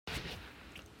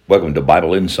Welcome to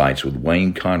Bible Insights with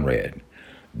Wayne Conrad.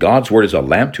 God's Word is a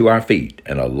lamp to our feet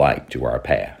and a light to our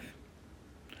path.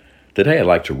 Today I'd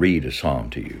like to read a psalm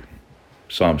to you,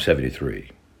 Psalm 73.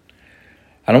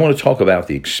 And I want to talk about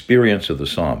the experience of the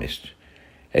psalmist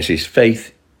as his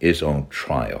faith is on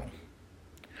trial.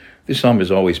 This psalm has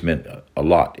always meant a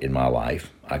lot in my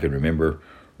life. I can remember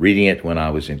reading it when I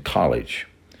was in college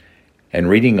and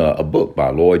reading a book by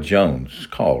Lloyd Jones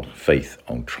called Faith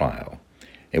on Trial,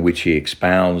 in which he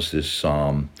expounds this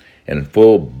psalm in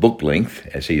full book length,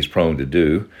 as he is prone to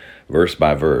do, verse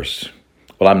by verse.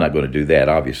 Well, I'm not going to do that,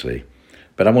 obviously,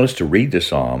 but I want us to read the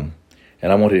psalm,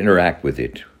 and I want to interact with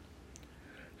it.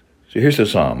 So here's the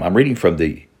psalm. I'm reading from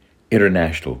the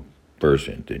International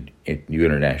Version, the New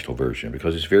International Version,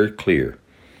 because it's very clear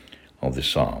on this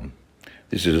psalm.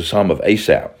 This is a psalm of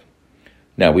Asaph.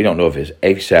 Now, we don't know if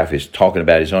Asaph is talking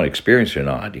about his own experience or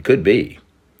not. It could be.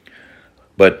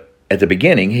 But at the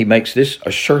beginning, he makes this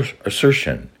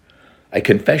assertion, a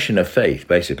confession of faith,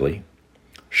 basically.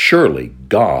 Surely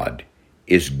God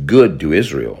is good to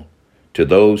Israel, to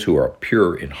those who are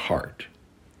pure in heart.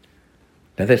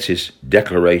 Now that's his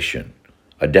declaration,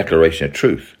 a declaration of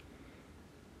truth.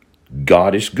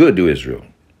 God is good to Israel,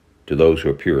 to those who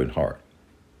are pure in heart.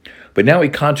 But now he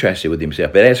contrasts it with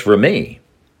himself. But as for me,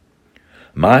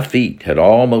 my feet had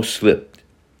almost slipped.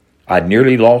 I'd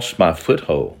nearly lost my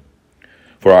foothold.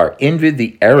 For I envied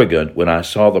the arrogant when I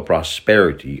saw the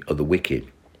prosperity of the wicked.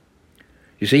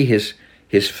 You see,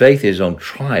 his faith is on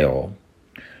trial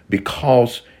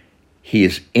because he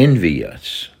is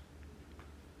envious.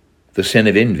 The sin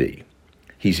of envy.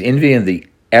 He's envying the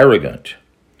arrogant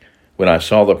when I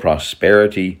saw the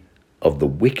prosperity of the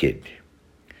wicked.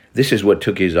 This is what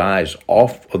took his eyes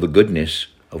off of the goodness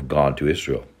of God to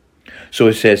Israel. So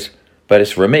it says, but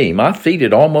as for me, my feet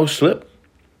had almost slipped,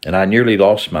 and I nearly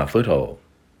lost my foothold.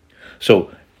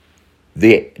 So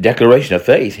the declaration of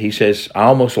faith, he says, I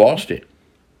almost lost it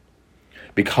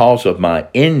because of my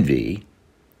envy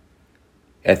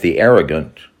at the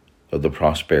arrogant of the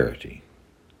prosperity.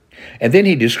 And then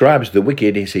he describes the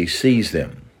wicked as he sees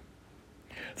them.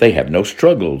 They have no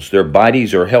struggles. Their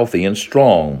bodies are healthy and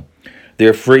strong.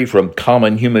 They're free from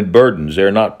common human burdens.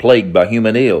 They're not plagued by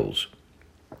human ills.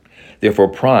 Therefore,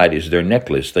 pride is their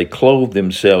necklace. They clothe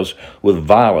themselves with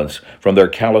violence. From their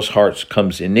callous hearts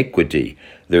comes iniquity.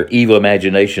 Their evil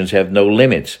imaginations have no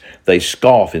limits. They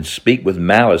scoff and speak with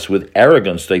malice. With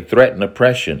arrogance, they threaten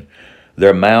oppression.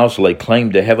 Their mouths lay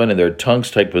claim to heaven, and their tongues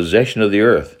take possession of the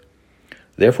earth.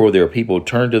 Therefore, their people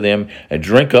turn to them and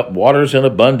drink up waters in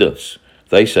abundance.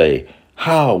 They say,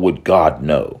 how would God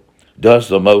know? Does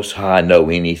the Most High know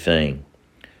anything?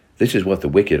 This is what the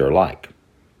wicked are like.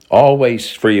 Always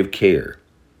free of care.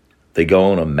 They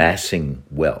go on amassing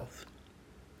wealth.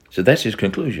 So that's his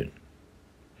conclusion.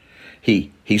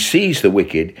 He sees the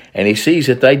wicked, and he sees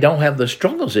that they don't have the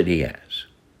struggles that he has,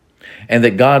 and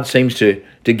that God seems to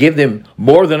give them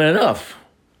more than enough.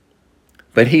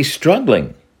 But he's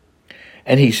struggling.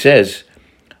 And he says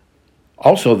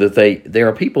also that there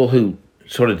are people who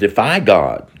sort of defy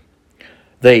God.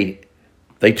 They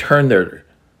turn their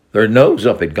nose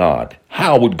up at God.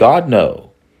 How would God know?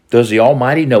 Does the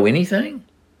Almighty know anything?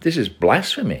 This is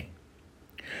blasphemy.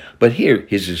 But here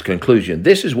is his conclusion.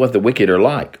 This is what the wicked are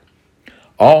like.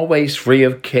 Always free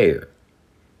of care.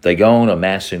 They go on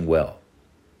amassing wealth.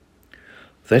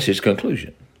 That's his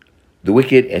conclusion. The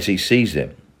wicked as he sees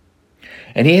them.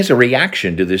 And he has a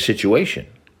reaction to this situation.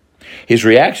 His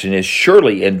reaction is,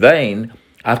 surely in vain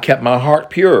I've kept my heart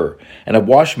pure and have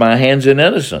washed my hands in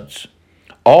innocence.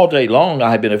 All day long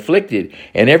I have been afflicted,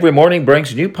 and every morning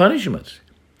brings new punishments.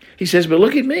 He says, but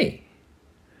look at me.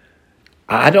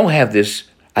 I don't have this.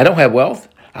 I don't have wealth.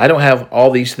 I don't have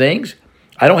all these things.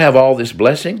 I don't have all this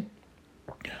blessing.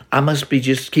 I must be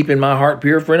just keeping my heart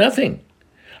pure for nothing.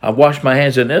 I've washed my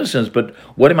hands in innocence, but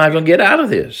what am I going to get out of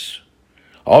this?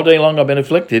 All day long I've been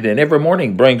afflicted, and every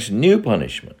morning brings new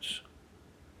punishments.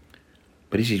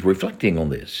 But as he's reflecting on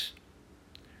this,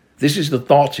 this is the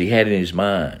thoughts he had in his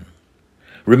mind.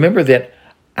 Remember that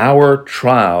our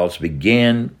trials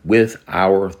begin with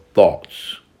our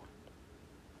thoughts.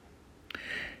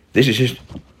 This is just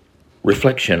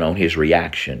reflection on his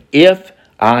reaction. If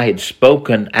I had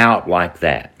spoken out like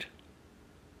that,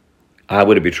 I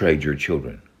would have betrayed your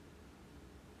children.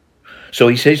 So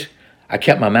he says, I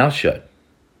kept my mouth shut.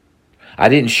 I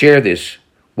didn't share this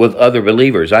with other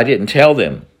believers. I didn't tell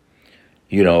them,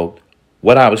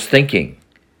 what I was thinking.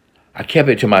 I kept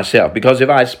it to myself, because if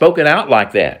I had spoken out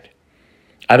like that,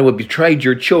 I would have betrayed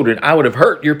your children. I would have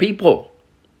hurt your people.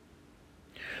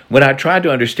 When I tried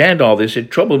to understand all this,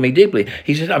 it troubled me deeply.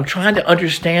 He said, I'm trying to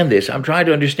understand this. I'm trying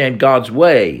to understand God's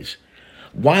ways.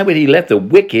 Why would he let the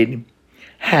wicked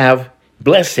have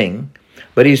blessing,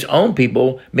 but his own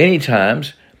people many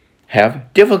times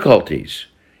have difficulties,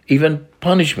 even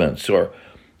punishments or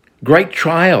great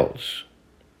trials?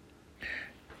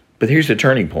 But here's the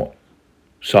turning point.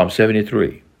 Psalm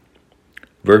 73,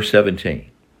 verse 17.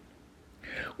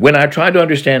 When I tried to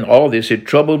understand all this, it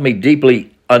troubled me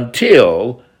deeply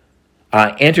until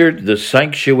I entered the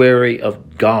sanctuary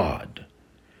of God.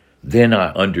 Then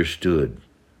I understood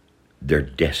their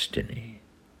destiny.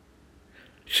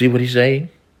 See what he's saying?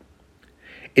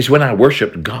 It's when I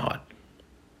worshiped God.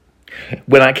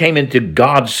 When I came into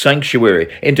God's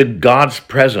sanctuary, into God's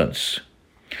presence,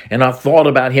 and I thought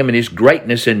about him and his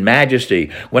greatness and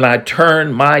majesty, when I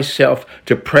turned myself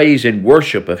to praise and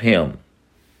worship of him,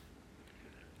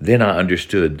 then I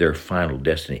understood their final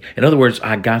destiny. In other words,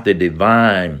 I got the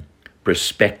divine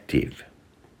perspective.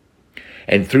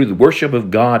 And through the worship of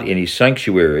God in his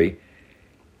sanctuary,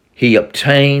 he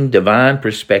obtained divine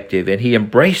perspective and he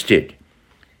embraced it.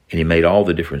 And he made all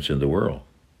the difference in the world.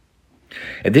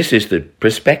 And this is the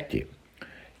perspective.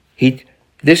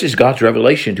 This is God's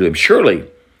revelation to him. Surely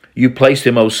you place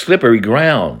them on slippery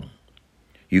ground.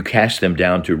 You cast them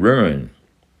down to ruin.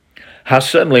 How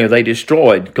suddenly are they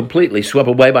destroyed, completely swept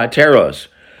away by terrors.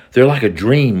 They're like a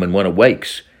dream when one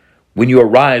awakes. When you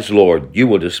arise, Lord, you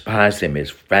will despise them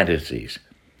as fantasies.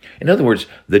 In other words,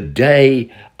 the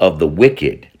day of the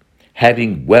wicked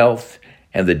having wealth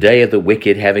and the day of the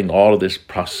wicked having all of this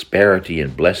prosperity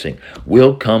and blessing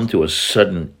will come to a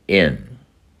sudden end.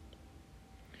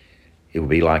 It will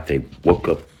be like they woke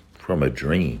up from a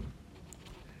dream.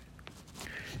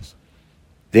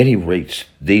 Then he reads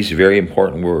these very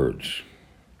important words.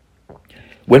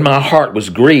 When my heart was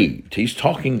grieved, he's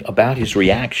talking about his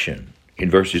reaction in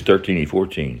verses 13 and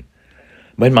 14.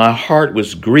 When my heart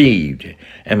was grieved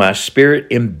and my spirit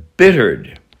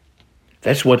embittered.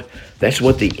 That's what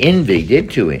the envy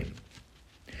did to him.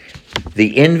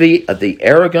 The envy of the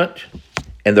arrogant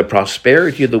and the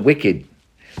prosperity of the wicked.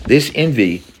 This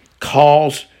envy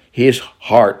caused his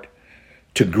heart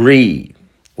to grieve.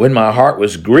 When my heart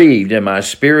was grieved and my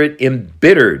spirit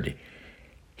embittered,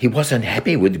 he wasn't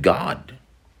happy with God.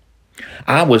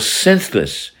 I was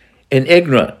senseless and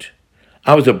ignorant.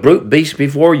 I was a brute beast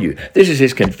before you. This is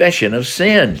his confession of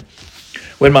sin.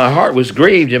 When my heart was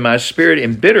grieved and my spirit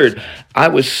embittered, I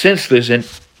was senseless and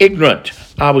ignorant.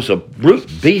 I was a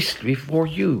brute beast before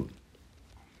you.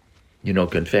 You know,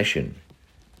 confession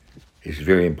is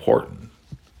very important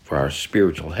for our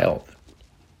spiritual health.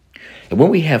 And when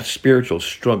we have spiritual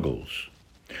struggles,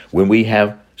 when we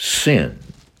have sin,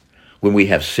 when we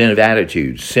have sin of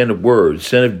attitude, sin of words,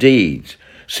 sin of deeds,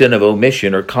 sin of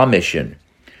omission or commission,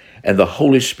 and the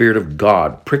Holy Spirit of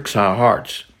God pricks our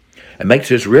hearts and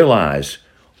makes us realize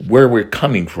where we're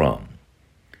coming from,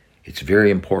 it's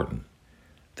very important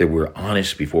that we're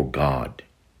honest before God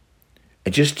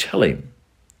and just tell him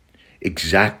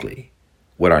exactly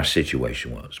what our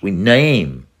situation was. We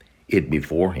name it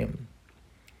before him.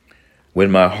 When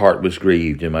my heart was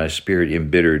grieved and my spirit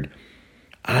embittered,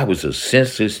 I was a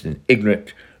senseless and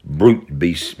ignorant brute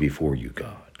beast before you,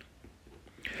 God.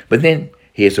 But then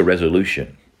he has a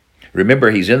resolution.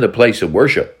 Remember, he's in the place of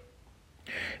worship.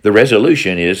 The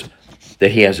resolution is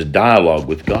that he has a dialogue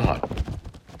with God.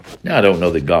 Now, I don't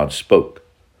know that God spoke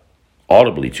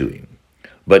audibly to him,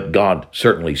 but God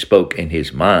certainly spoke in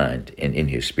his mind and in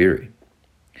his spirit.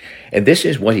 And this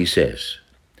is what he says.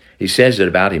 He says it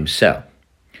about himself.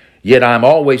 Yet I'm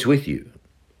always with you.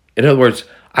 In other words,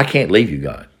 I can't leave you,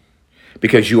 God,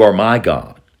 because you are my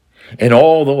God. And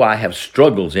although I have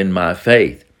struggles in my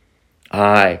faith,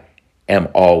 I am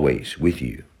always with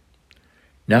you.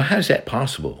 Now, how is that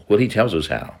possible? Well, he tells us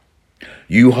how.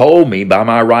 You hold me by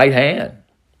my right hand.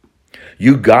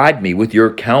 You guide me with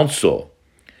your counsel.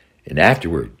 And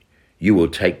afterward, you will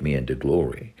take me into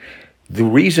glory. The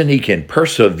reason he can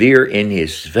persevere in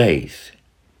his faith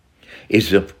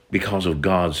is because of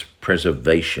God's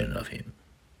preservation of him.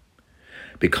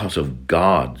 Because of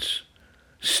God's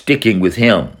sticking with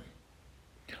him,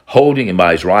 holding him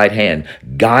by his right hand,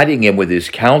 guiding him with his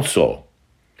counsel.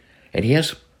 And he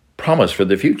has promise for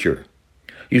the future.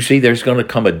 You see, there's going to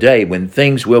come a day when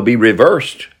things will be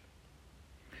reversed.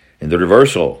 And the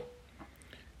reversal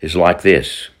is like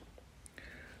this.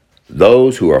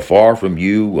 Those who are far from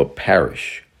you will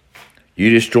perish. You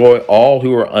destroy all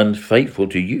who are unfaithful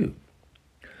to you.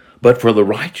 But for the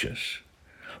righteous,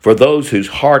 for those whose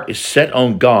heart is set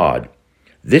on God,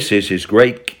 this is his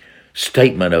great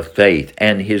statement of faith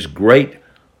and his great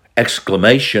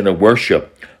exclamation of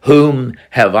worship. Whom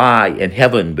have I in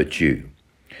heaven but you?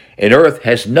 And earth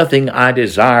has nothing I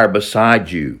desire beside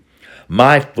you.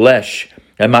 My flesh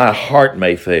and my heart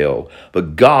may fail,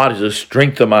 but God is the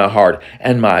strength of my heart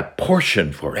and my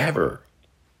portion forever.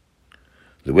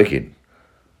 The wicked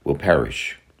will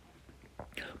perish,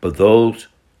 but those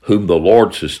whom the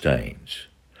Lord sustains,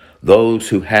 those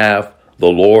who have the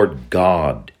Lord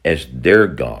God as their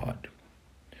God,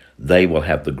 they will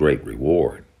have the great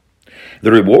reward.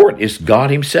 The reward is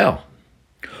God himself.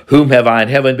 Whom have I in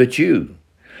heaven but you?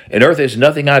 In earth is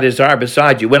nothing I desire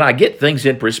beside you. When I get things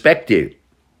in perspective,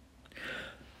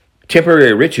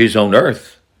 temporary riches on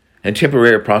earth and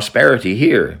temporary prosperity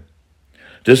here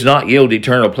does not yield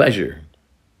eternal pleasure.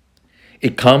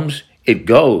 It comes, it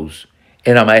goes,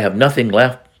 and I may have nothing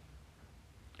left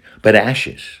but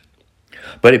ashes.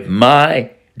 But if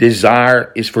my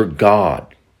desire is for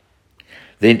God,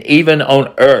 then even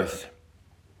on earth,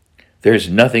 there's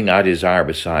nothing I desire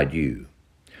beside you.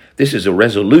 This is a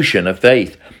resolution of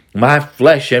faith. My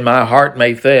flesh and my heart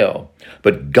may fail,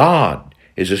 but God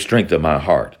is the strength of my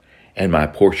heart and my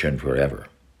portion forever.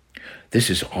 This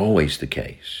is always the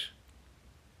case.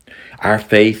 Our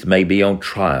faith may be on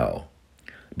trial,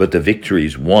 but the victory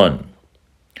is won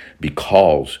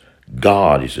because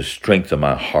God is the strength of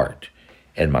my heart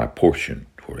and my portion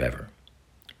forever.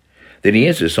 Then he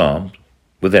ends the psalm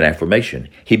with an affirmation.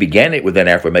 He began it with an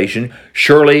affirmation.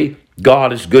 Surely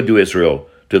God is good to Israel,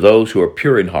 to those who are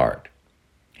pure in heart.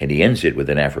 And he ends it with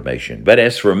an affirmation. But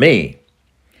as for me,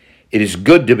 it is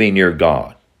good to be near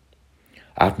God.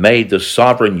 I've made the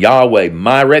sovereign Yahweh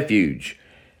my refuge,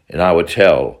 and I will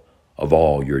tell of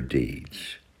all your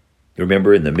deeds.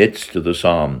 Remember, in the midst of the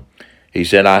psalm, he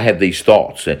said, I have these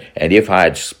thoughts, and if I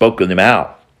had spoken them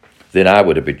out, then I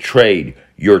would have betrayed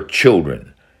your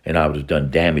children, and I would have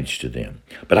done damage to them.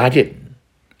 But I didn't.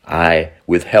 I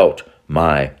withheld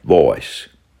my voice.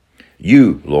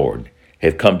 You, Lord,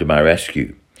 have come to my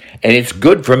rescue, and it's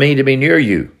good for me to be near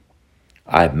you.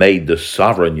 I've made the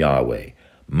sovereign Yahweh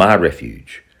my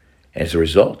refuge. As a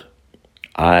result,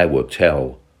 I will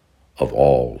tell of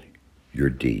all your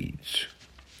deeds.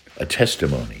 A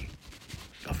testimony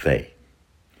of faith.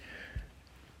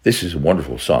 This is a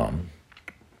wonderful psalm.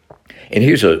 And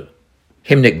here's a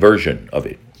hymnic version of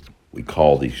it. We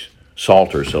call these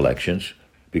Psalter selections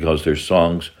because they're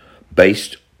songs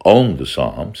based on the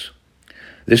Psalms.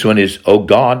 This one is, O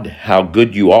God, how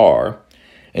good you are.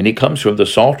 And it comes from the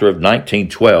Psalter of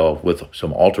 1912 with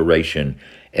some alteration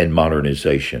and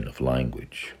modernization of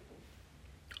language.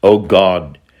 O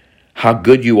God, how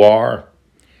good you are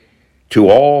to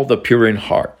all the pure in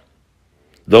heart.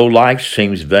 Though life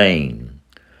seems vain,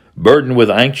 burdened with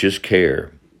anxious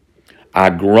care, I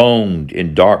groaned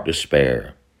in dark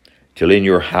despair, till in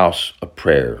your house of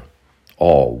prayer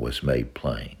all was made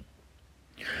plain.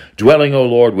 Dwelling, O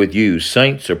Lord, with you,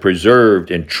 saints are preserved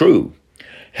and true,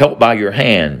 helped by your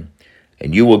hand,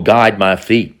 and you will guide my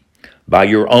feet by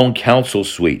your own counsel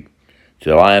sweet,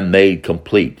 till I am made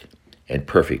complete and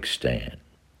perfect stand.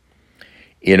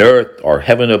 In earth or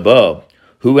heaven above,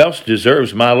 who else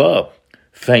deserves my love?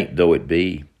 Faint though it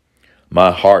be,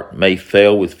 my heart may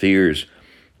fail with fears,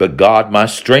 but God my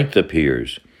strength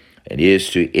appears, and is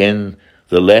to end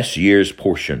the less years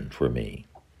portion for me.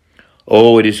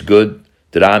 Oh, it is good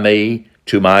that I may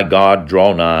to my God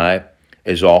draw nigh,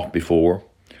 as oft before.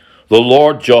 The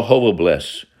Lord Jehovah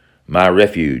bless, my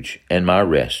refuge and my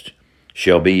rest,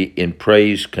 shall be in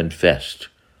praise confessed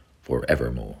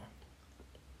forevermore.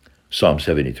 Psalm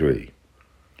 73,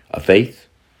 a faith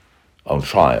on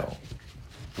trial,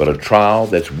 but a trial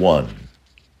that's won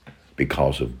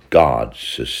because of God's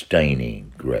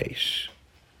sustaining grace.